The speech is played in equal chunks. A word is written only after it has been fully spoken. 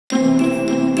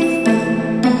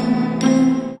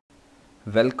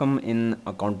Welcome in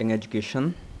accounting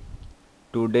education.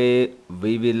 Today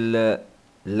we will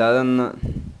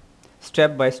learn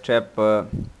step by step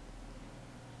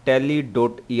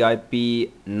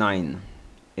Tally.ERP 9.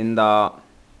 In the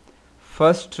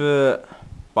first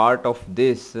part of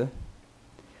this,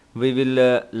 we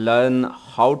will learn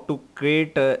how to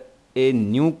create a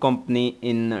new company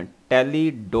in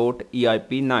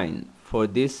Tally.ERP 9. For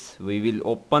this, we will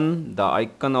open the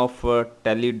icon of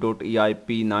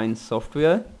Tally.ERP 9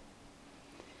 software,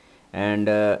 and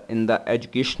in the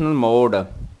educational mode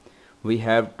we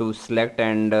have to select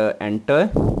and enter.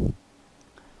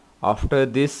 After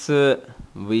this,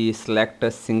 we select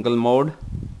a single mode,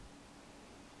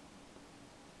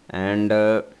 and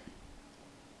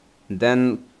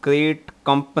then create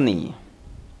company.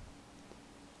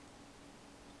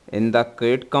 In the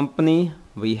create company,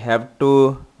 we have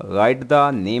to write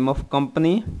the name of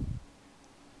company.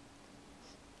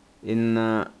 In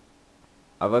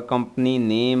our company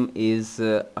name is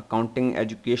accounting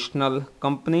educational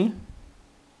company.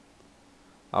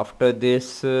 After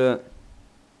this,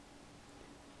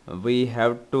 we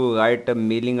have to write a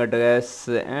mailing address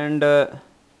and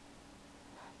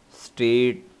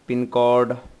state, pin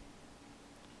code,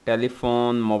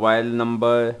 telephone, mobile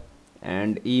number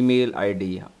and email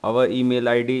ID. Our email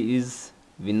ID is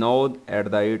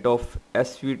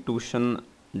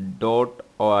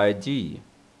vinod@svtuition.org,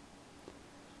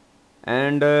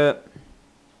 and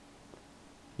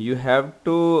you have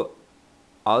to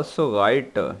also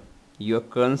write your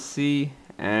currency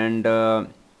and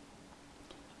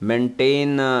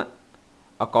maintain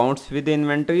accounts with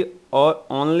inventory or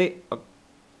only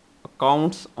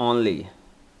accounts only.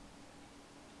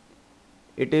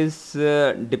 It is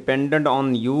dependent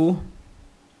on you.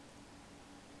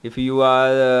 If you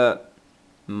are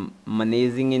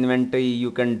managing inventory, you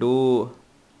can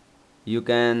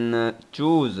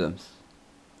choose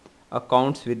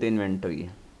accounts with inventory.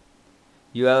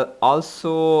 You are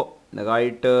also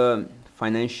write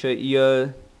financial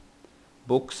year,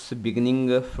 books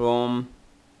beginning from.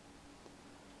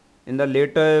 In the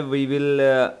later we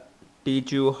will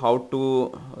teach you how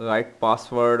to write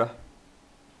password,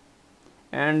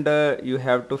 and you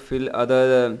have to fill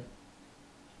other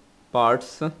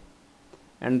parts,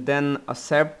 and then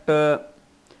accept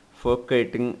for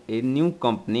creating a new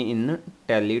company in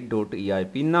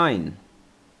Tally.ERP 9.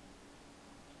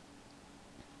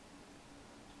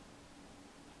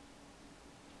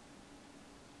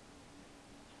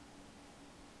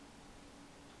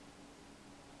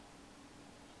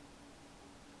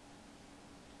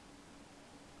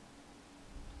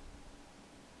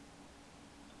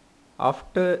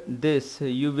 After this,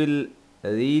 you will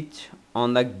reach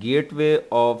on the gateway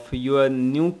of your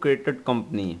new created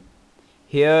company.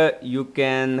 Here you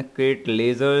can create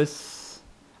ledgers,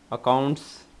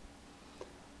 accounts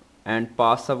and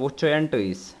pass a voucher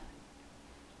entries.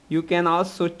 You can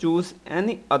also choose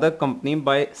any other company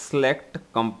by select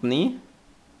company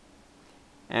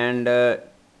and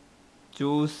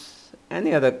choose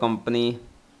any other company.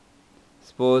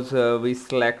 Suppose we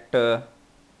select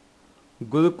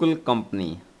Gurukul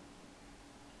company.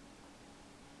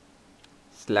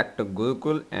 Select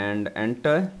Gurukul and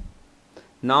enter.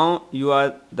 Now you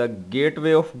are the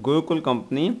gateway of Gurukul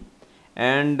company,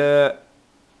 and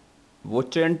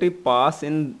voucher entry pass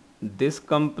in this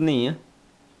company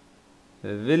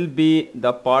will be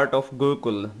the part of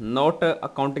Gurukul, not a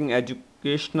accounting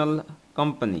educational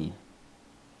company.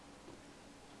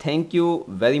 Thank you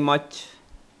very much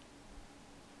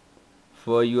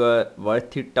for your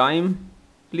worthy time.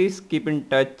 Please keep in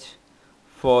touch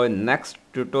for next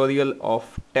tutorial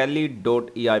of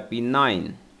Tally.ERP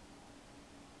 9.